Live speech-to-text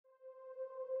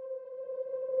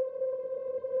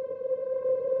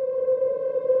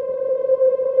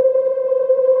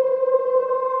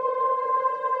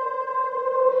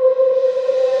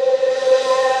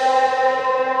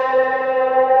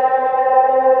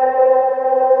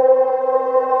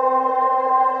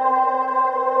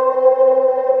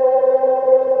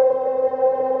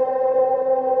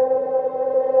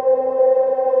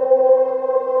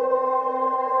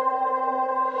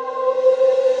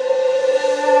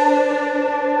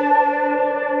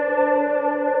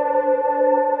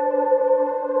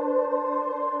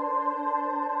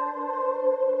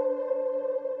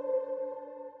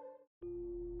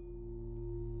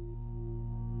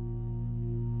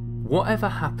Whatever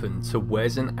happened to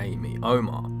Wes and Amy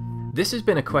Omar? This has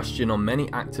been a question on many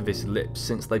activists' lips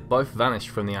since they both vanished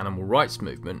from the animal rights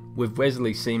movement, with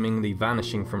Wesley seemingly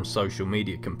vanishing from social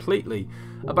media completely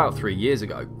about 3 years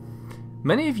ago.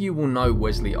 Many of you will know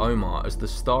Wesley Omar as the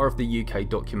star of the UK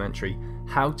documentary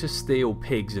How to Steal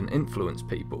Pigs and Influence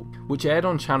People, which aired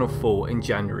on Channel 4 in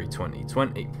January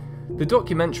 2020. The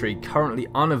documentary, currently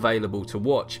unavailable to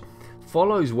watch,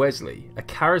 follows Wesley, a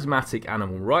charismatic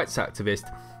animal rights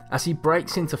activist, as he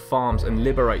breaks into farms and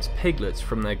liberates piglets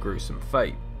from their gruesome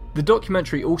fate. The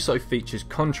documentary also features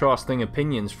contrasting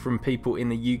opinions from people in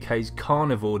the UK's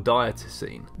carnivore dieter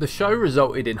scene. The show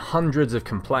resulted in hundreds of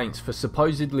complaints for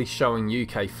supposedly showing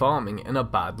UK farming in a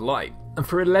bad light, and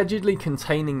for allegedly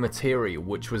containing material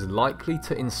which was likely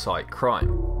to incite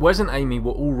crime. Wes and Amy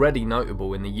were already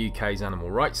notable in the UK's animal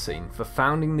rights scene for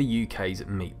founding the UK's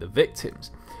Meet the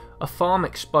Victims, a farm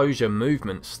exposure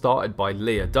movement started by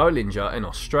Leah Dolinger in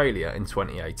Australia in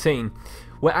 2018,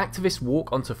 where activists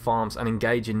walk onto farms and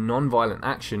engage in non-violent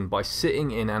action by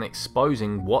sitting in and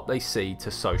exposing what they see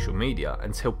to social media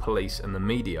until police and the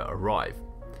media arrive.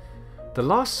 The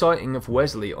last sighting of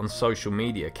Wesley on social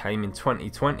media came in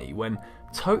 2020 when,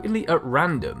 totally at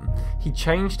random, he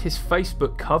changed his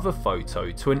Facebook cover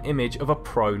photo to an image of a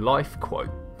pro-life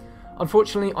quote.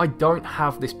 Unfortunately, I don't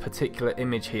have this particular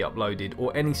image he uploaded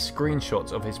or any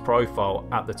screenshots of his profile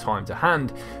at the time to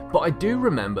hand, but I do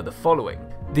remember the following.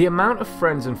 The amount of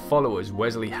friends and followers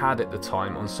Wesley had at the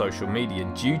time on social media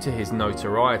due to his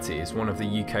notoriety as one of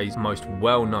the UK's most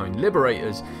well-known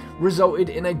liberators resulted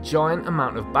in a giant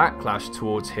amount of backlash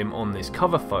towards him on this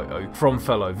cover photo from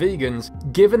fellow vegans,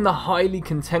 given the highly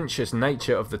contentious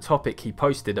nature of the topic he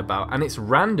posted about and its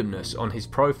randomness on his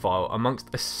profile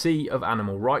amongst a sea of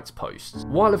animal rights posts.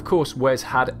 While of course Wes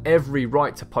had every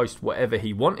right to post whatever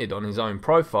he wanted on his own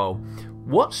profile,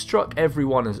 what struck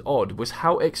everyone as odd was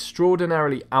how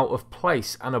extraordinarily out of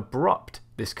place and abrupt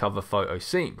this cover photo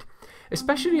seemed,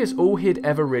 especially as all he'd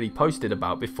ever really posted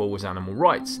about before was animal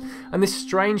rights, and this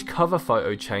strange cover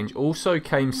photo change also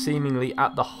came seemingly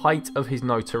at the height of his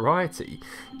notoriety,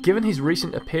 given his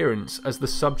recent appearance as the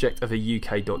subject of a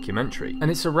UK documentary. And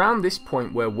it's around this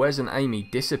point where Wes and Amy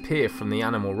disappear from the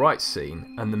animal rights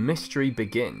scene and the mystery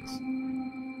begins.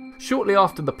 Shortly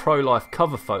after the pro-life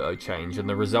cover photo change and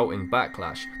the resulting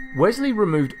backlash, Wesley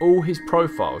removed all his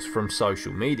profiles from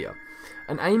social media,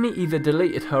 and Amy either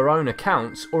deleted her own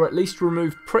accounts or at least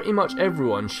removed pretty much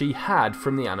everyone she had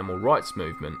from the animal rights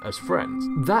movement as friends.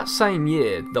 That same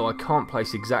year, though I can't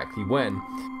place exactly when,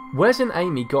 Wes and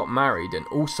Amy got married and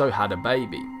also had a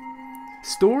baby.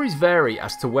 Stories vary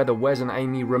as to whether Wes and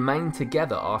Amy remained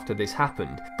together after this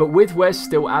happened, but with Wes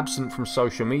still absent from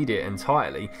social media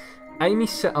entirely, Amy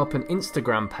set up an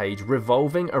Instagram page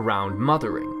revolving around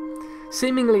mothering.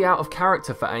 Seemingly out of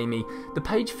character for Amy, the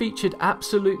page featured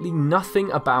absolutely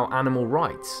nothing about animal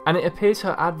rights, and it appears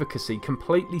her advocacy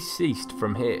completely ceased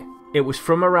from here. It was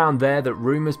from around there that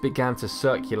rumours began to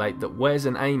circulate that Wes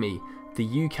and Amy,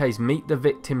 the UK's Meet the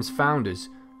Victims founders,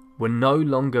 were no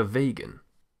longer vegan.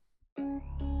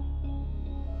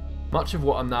 Much of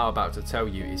what I'm now about to tell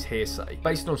you is hearsay,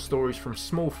 based on stories from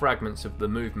small fragments of the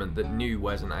movement that knew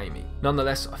Wes and Amy.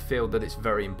 Nonetheless, I feel that it's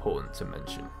very important to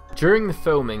mention. During the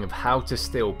filming of How to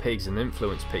Steal Pigs and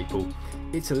Influence People,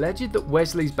 it's alleged that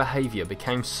Wesley's behaviour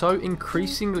became so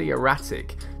increasingly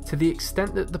erratic to the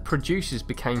extent that the producers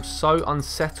became so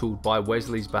unsettled by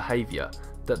Wesley's behaviour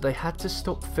that they had to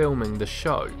stop filming the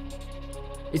show.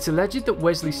 It's alleged that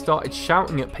Wesley started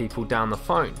shouting at people down the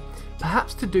phone,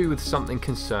 perhaps to do with something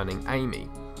concerning Amy.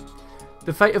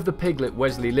 The fate of the piglet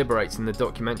Wesley liberates in the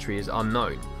documentary is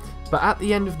unknown, but at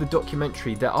the end of the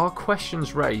documentary there are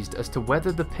questions raised as to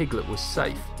whether the piglet was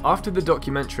safe. After the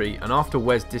documentary and after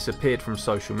Wes disappeared from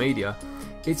social media,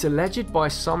 it's alleged by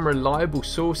some reliable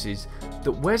sources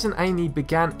that Wes and Amy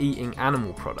began eating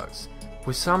animal products,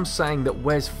 with some saying that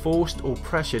Wes forced or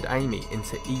pressured Amy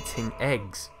into eating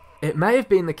eggs. It may have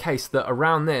been the case that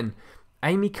around then,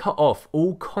 Amy cut off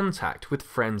all contact with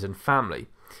friends and family.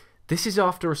 This is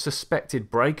after a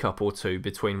suspected breakup or two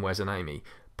between Wes and Amy,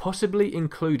 possibly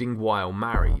including while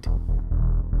married.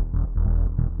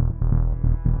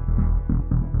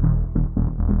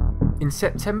 In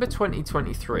September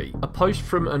 2023, a post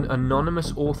from an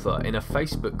anonymous author in a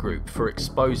Facebook group for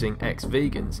exposing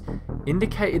ex-vegans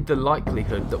indicated the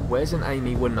likelihood that Wes and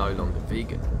Amy were no longer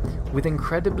vegan, with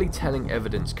incredibly telling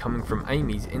evidence coming from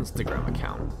Amy's Instagram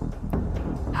account.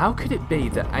 How could it be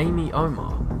that Amy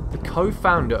Omar, the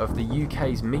co-founder of the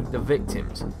UK's Meet the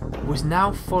Victims, was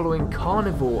now following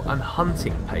carnivore and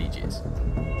hunting pages?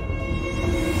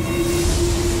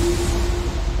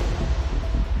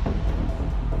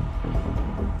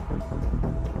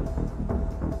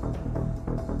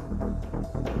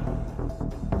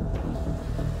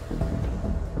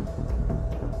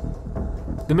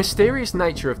 The mysterious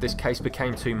nature of this case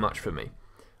became too much for me.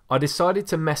 I decided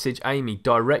to message Amy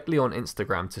directly on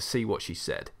Instagram to see what she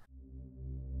said.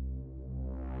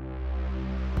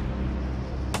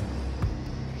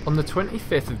 On the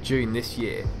 25th of June this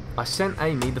year, I sent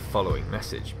Amy the following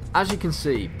message. As you can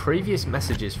see, previous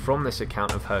messages from this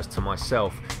account of hers to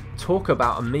myself talk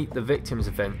about a Meet the Victims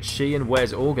event she and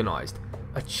Wes organised,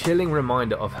 a chilling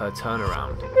reminder of her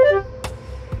turnaround.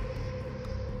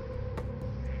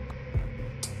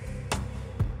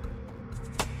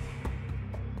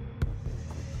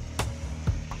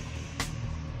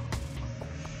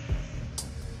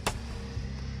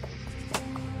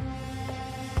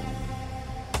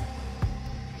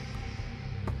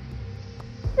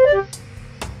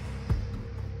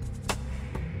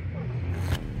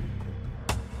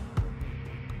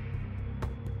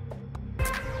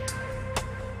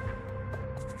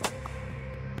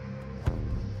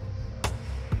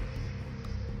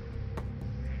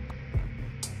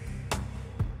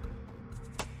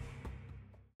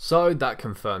 So that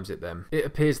confirms it then. It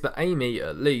appears that Amy,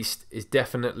 at least, is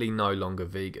definitely no longer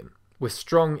vegan, with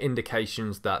strong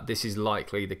indications that this is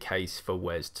likely the case for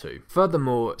Wes too.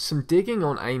 Furthermore, some digging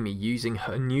on Amy using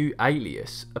her new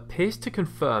alias appears to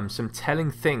confirm some telling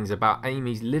things about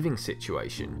Amy's living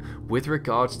situation with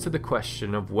regards to the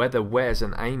question of whether Wes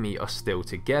and Amy are still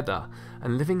together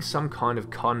and living some kind of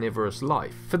carnivorous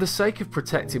life. For the sake of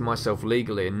protecting myself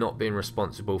legally and not being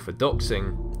responsible for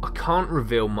doxing, I can't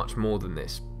reveal much more than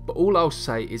this. But all I'll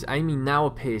say is Amy now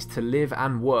appears to live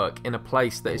and work in a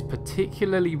place that is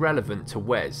particularly relevant to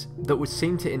Wes, that would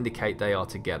seem to indicate they are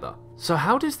together. So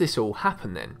how does this all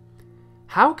happen then?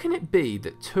 How can it be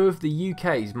that two of the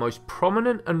UK's most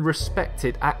prominent and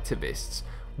respected activists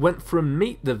went from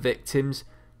meet the victims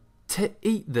to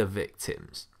eat the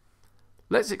victims?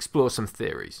 Let's explore some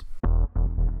theories.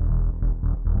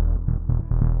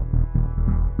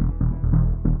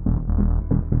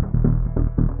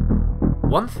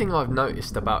 One thing I've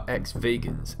noticed about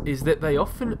ex-vegans is that they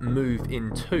often move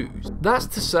in twos. That's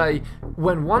to say,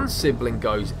 when one sibling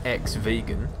goes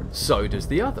ex-vegan, so does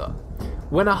the other.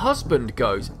 When a husband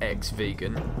goes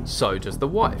ex-vegan, so does the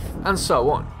wife, and so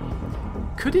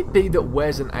on. Could it be that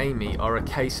Wes and Amy are a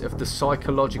case of the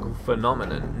psychological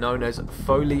phenomenon known as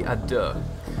folie à deux,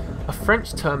 a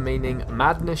French term meaning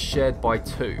madness shared by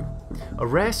two? A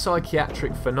rare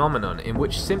psychiatric phenomenon in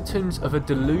which symptoms of a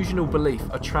delusional belief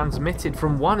are transmitted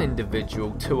from one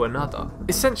individual to another.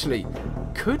 Essentially,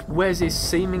 could Wes's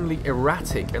seemingly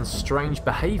erratic and strange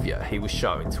behaviour he was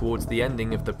showing towards the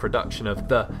ending of the production of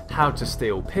the How to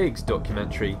Steal Pigs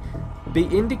documentary be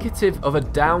indicative of a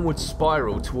downward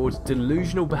spiral towards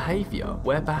delusional behaviour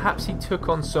where perhaps he took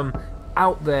on some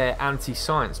out there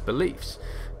anti-science beliefs,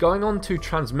 going on to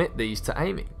transmit these to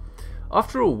Amy?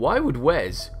 After all, why would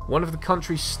Wes, one of the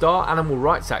country's star animal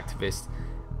rights activists,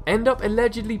 end up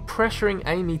allegedly pressuring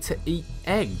Amy to eat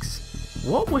eggs?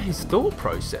 What were his thought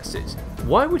processes?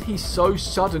 Why would he so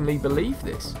suddenly believe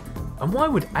this? And why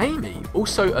would Amy,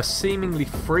 also a seemingly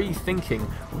free-thinking,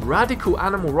 radical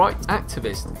animal rights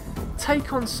activist,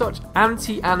 take on such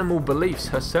anti-animal beliefs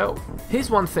herself? Here's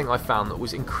one thing I found that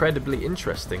was incredibly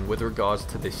interesting with regards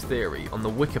to this theory on the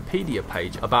Wikipedia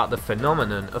page about the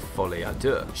phenomenon of folie à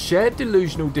deux. Shared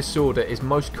delusional disorder is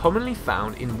most commonly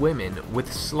found in women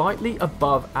with slightly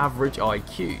above average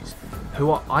IQs, who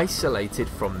are isolated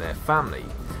from their family,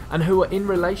 and who are in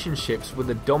relationships with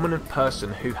a dominant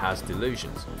person who has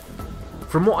delusions.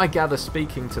 From what I gather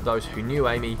speaking to those who knew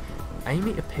Amy,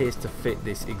 Amy appears to fit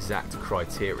this exact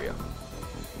criteria.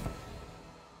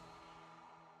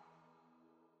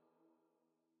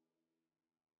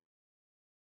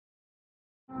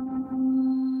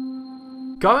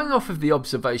 Going off of the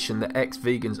observation that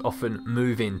ex-vegans often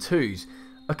move in twos,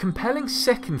 a compelling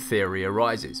second theory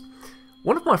arises.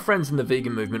 One of my friends in the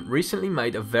vegan movement recently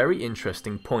made a very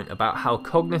interesting point about how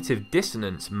cognitive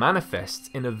dissonance manifests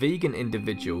in a vegan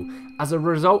individual as a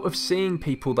result of seeing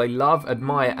people they love,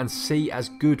 admire and see as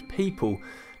good people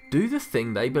do the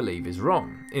thing they believe is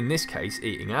wrong, in this case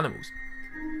eating animals.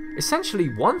 Essentially,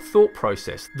 one thought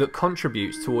process that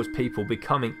contributes towards people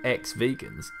becoming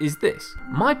ex-vegans is this: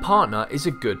 my partner is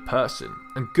a good person,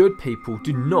 and good people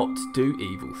do not do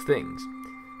evil things.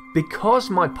 Because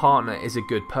my partner is a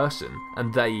good person,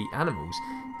 and they eat animals,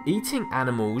 eating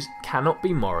animals cannot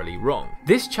be morally wrong.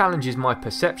 This challenges my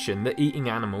perception that eating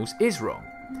animals is wrong.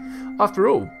 After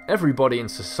all, everybody in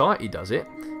society does it.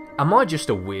 Am I just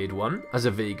a weird one, as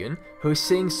a vegan, who is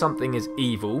seeing something as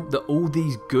evil that all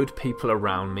these good people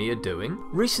around me are doing?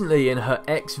 Recently, in her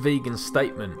ex-vegan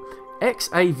statement,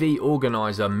 Ex-AV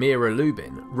organiser Mira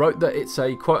Lubin wrote that it's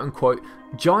a quote-unquote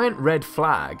giant red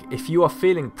flag if you are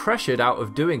feeling pressured out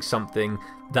of doing something,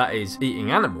 that is,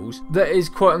 eating animals, that is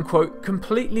quote-unquote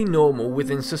completely normal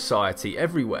within society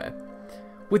everywhere.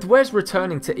 With Wes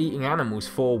returning to eating animals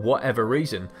for whatever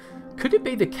reason, could it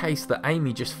be the case that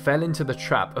Amy just fell into the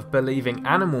trap of believing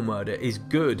animal murder is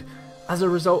good as a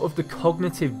result of the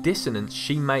cognitive dissonance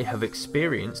she may have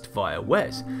experienced via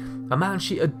Wes, a man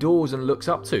she adores and looks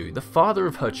up to, the father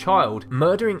of her child,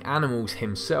 murdering animals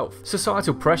himself?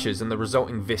 Societal pressures and the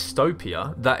resulting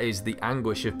dystopia, that is, the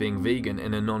anguish of being vegan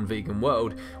in a non-vegan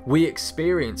world, we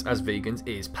experience as vegans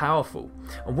is powerful.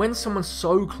 And when someone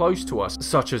so close to us,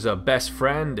 such as a best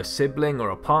friend, a sibling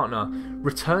or a partner,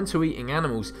 return to eating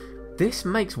animals, this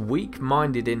makes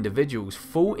weak-minded individuals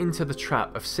fall into the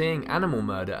trap of seeing animal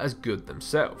murder as good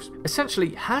themselves.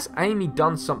 Essentially, has Amy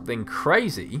done something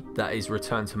crazy, that is,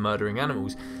 returned to murdering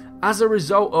animals, as a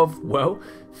result of, well,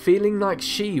 feeling like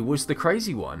she was the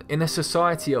crazy one in a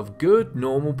society of good,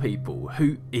 normal people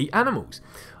who eat animals?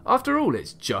 After all,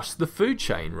 it's just the food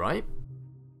chain, right?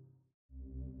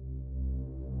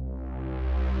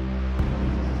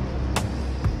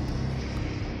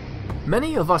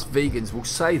 Many of us vegans will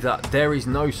say that there is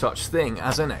no such thing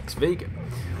as an ex-vegan,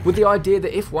 with the idea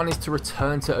that if one is to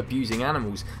return to abusing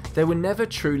animals, they were never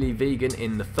truly vegan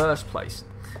in the first place.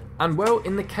 And well,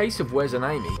 in the case of Wes and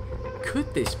Amy,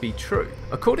 could this be true?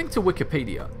 According to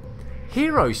Wikipedia,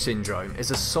 hero syndrome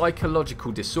is a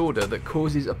psychological disorder that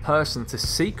causes a person to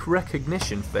seek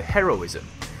recognition for heroism,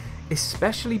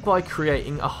 especially by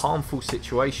creating a harmful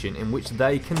situation in which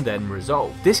they can then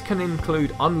resolve. This can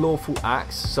include unlawful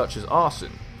acts such as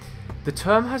arson. The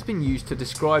term has been used to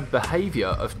describe behaviour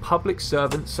of public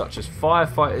servants such as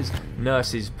firefighters,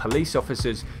 nurses, police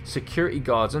officers, security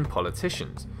guards and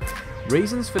politicians.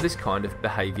 Reasons for this kind of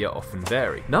behaviour often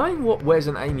vary. Knowing what Wes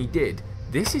and Amy did,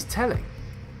 this is telling.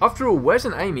 After all, Wes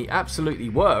and Amy absolutely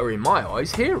were, in my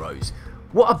eyes, heroes.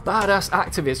 What a badass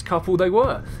activist couple they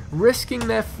were, risking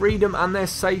their freedom and their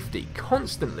safety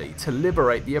constantly to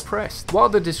liberate the oppressed. While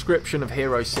the description of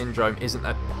hero syndrome isn't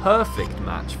a perfect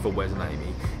match for Wes and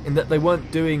Amy, in that they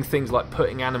weren't doing things like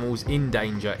putting animals in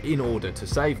danger in order to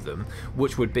save them,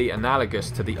 which would be analogous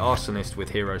to the arsonist with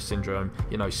hero syndrome,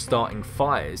 starting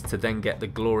fires to then get the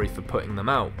glory for putting them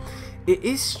out. It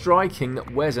is striking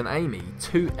that Wes and Amy,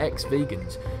 two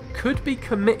ex-vegans, could be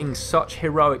committing such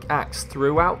heroic acts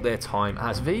throughout their time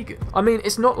as vegans. I mean,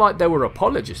 it's not like they were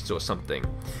apologists or something.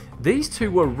 These two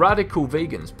were radical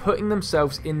vegans putting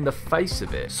themselves in the face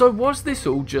of it. So was this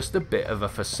all just a bit of a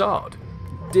facade?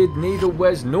 Did neither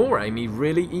Wes nor Amy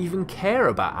really even care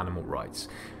about animal rights?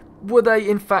 Were they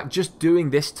in fact just doing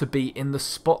this to be in the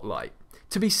spotlight?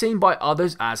 To be seen by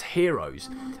others as heroes,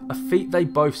 a feat they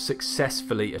both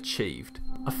successfully achieved.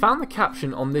 I found the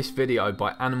caption on this video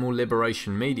by Animal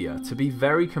Liberation Media to be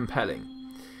very compelling.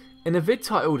 In a vid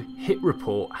titled "Hit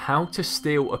Report: How to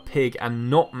Steal a Pig and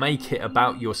Not Make It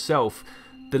About Yourself,"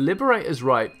 the Liberators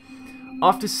write,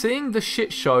 "After seeing the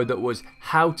shit show that was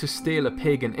How to Steal a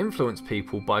Pig and Influence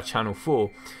People by Channel 4,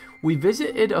 we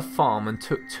visited a farm and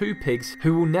took 2 pigs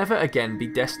who will never again be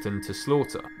destined to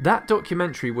slaughter. That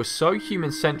documentary was so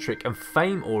human-centric and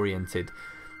fame-oriented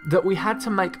that we had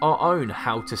to make our own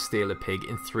How to Steal a Pig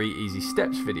in 3 Easy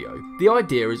Steps video. The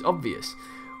idea is obvious.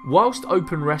 Whilst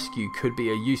open rescue could be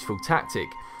a useful tactic,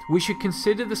 we should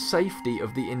consider the safety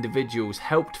of the individuals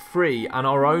helped free and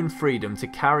our own freedom to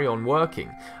carry on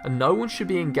working, and no one should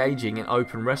be engaging in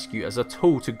open rescue as a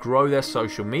tool to grow their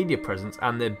social media presence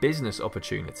and their business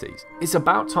opportunities. It's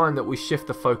about time that we shift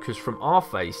the focus from our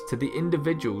face to the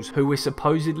individuals who we're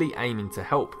supposedly aiming to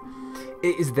help.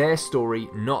 It is their story,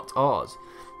 not ours.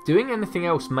 Doing anything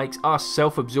else makes us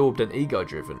self-absorbed and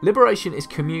ego-driven. Liberation is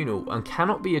communal and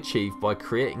cannot be achieved by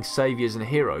creating saviours and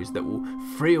heroes that will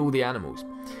free all the animals.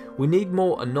 We need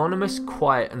more anonymous,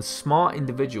 quiet and smart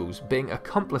individuals being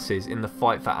accomplices in the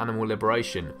fight for animal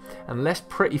liberation, and less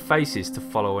pretty faces to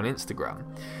follow on Instagram.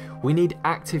 We need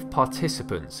active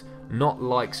participants, not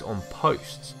likes on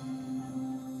posts.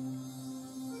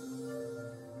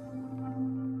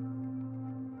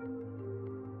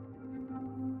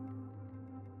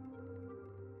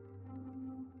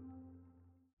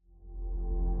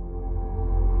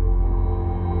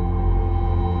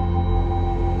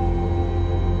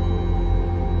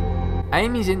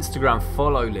 Amy's Instagram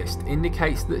follow list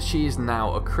indicates that she is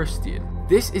now a Christian.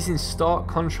 This is in stark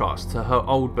contrast to her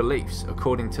old beliefs,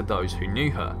 according to those who knew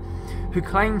her, who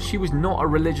claimed she was not a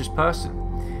religious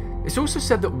person. It's also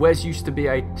said that Wes used to be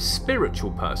a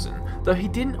spiritual person, though he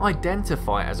didn't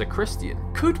identify as a Christian.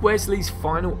 Could Wesley's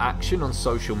final action on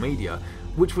social media,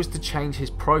 which was to change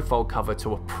his profile cover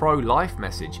to a pro-life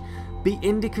message, be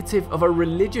indicative of a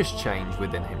religious change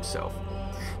within himself?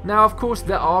 Now, of course,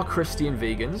 there are Christian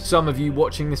vegans. Some of you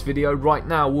watching this video right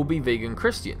now will be vegan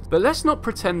Christians. But let's not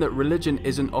pretend that religion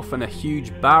isn't often a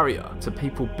huge barrier to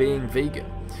people being vegan.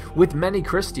 With many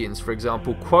Christians, for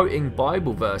example, quoting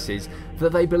Bible verses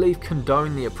that they believe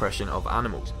condone the oppression of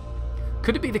animals.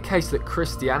 Could it be the case that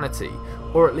Christianity,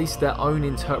 or at least their own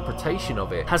interpretation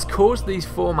of it, has caused these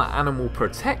former animal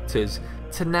protectors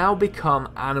to now become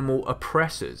animal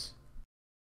oppressors?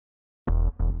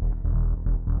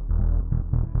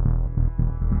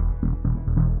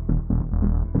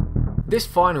 This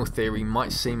final theory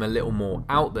might seem a little more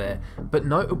out there, but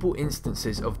notable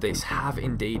instances of this have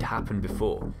indeed happened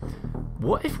before.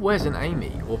 What if Wes and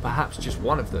Amy, or perhaps just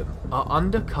one of them, are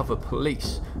undercover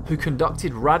police who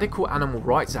conducted radical animal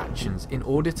rights actions in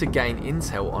order to gain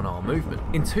intel on our movement?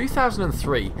 In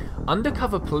 2003,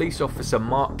 undercover police officer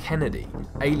Mark Kennedy,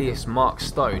 alias Mark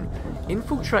Stone,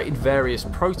 infiltrated various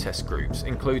protest groups,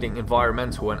 including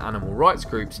environmental and animal rights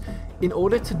groups, in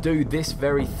order to do this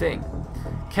very thing.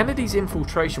 Kennedy's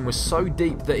infiltration was so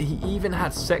deep that he even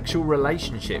had sexual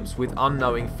relationships with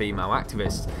unknowing female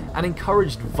activists and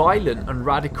encouraged violent and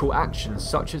radical actions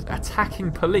such as attacking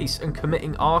police and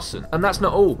committing arson. And that's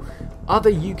not all.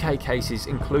 Other UK cases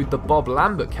include the Bob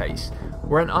Lambert case,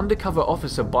 where an undercover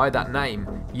officer by that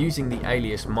name, using the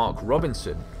alias Mark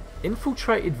Robinson,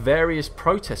 infiltrated various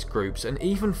protest groups and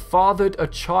even fathered a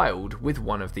child with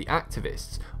one of the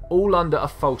activists, all under a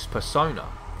false persona.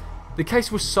 The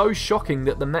case was so shocking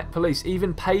that the Met Police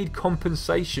even paid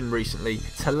compensation recently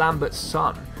to Lambert's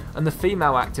son and the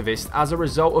female activist as a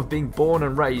result of being born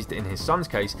and raised in his son's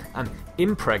case and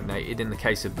impregnated in the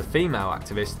case of the female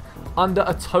activist under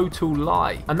a total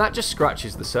lie. And that just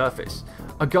scratches the surface.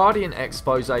 A Guardian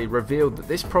expose revealed that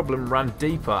this problem ran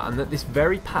deeper and that this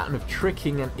very pattern of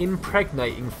tricking and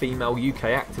impregnating female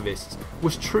UK activists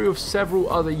was true of several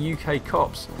other UK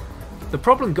cops. The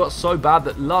problem got so bad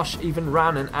that Lush even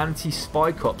ran an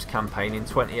anti-spy cops campaign in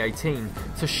 2018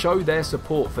 to show their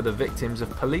support for the victims of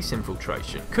police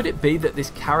infiltration. Could it be that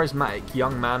this charismatic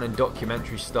young man and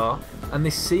documentary star, and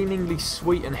this seemingly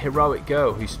sweet and heroic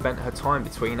girl who spent her time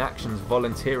between actions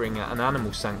volunteering at an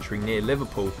animal sanctuary near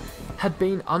Liverpool, had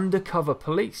been undercover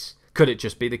police? Could it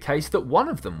just be the case that one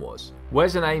of them was?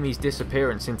 Wes and Amy's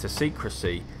disappearance into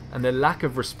secrecy and the lack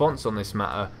of response on this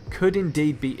matter could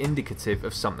indeed be indicative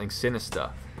of something sinister.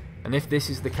 And if this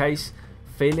is the case,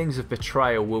 feelings of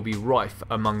betrayal will be rife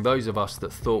among those of us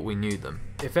that thought we knew them.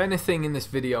 If anything in this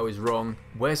video is wrong,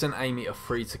 Wes and Amy are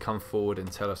free to come forward and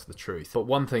tell us the truth. But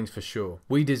one thing's for sure,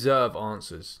 we deserve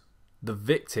answers. The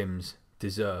victims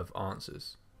deserve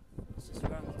answers.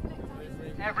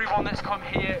 Everyone that's come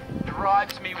here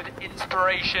drives me with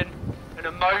inspiration and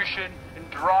emotion and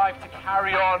drive to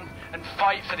carry on and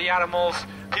fight for the animals.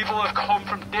 People have come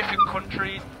from different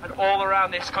countries and all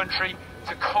around this country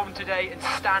to come today and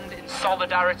stand in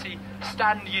solidarity,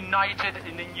 stand united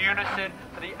and in unison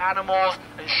for the animals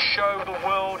and show the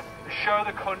world, show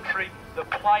the country the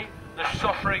plight, the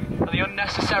suffering and the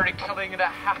unnecessary killing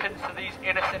that happens to these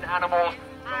innocent animals.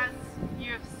 As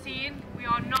you have seen, we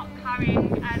are not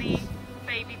carrying any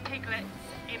baby piglets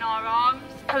in our arms.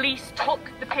 Police took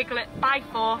the piglet by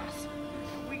force.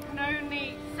 We can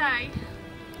only say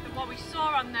that what we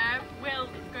saw on there will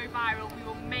go viral. We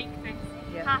will make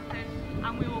this happen,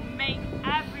 and we will make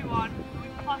everyone who we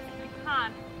possibly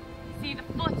can see the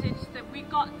footage that we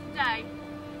got today,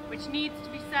 which needs to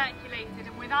be circulated.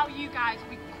 And without you guys,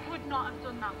 we could not have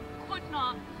done that. We could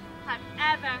not have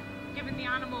ever given the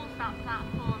animals that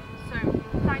platform.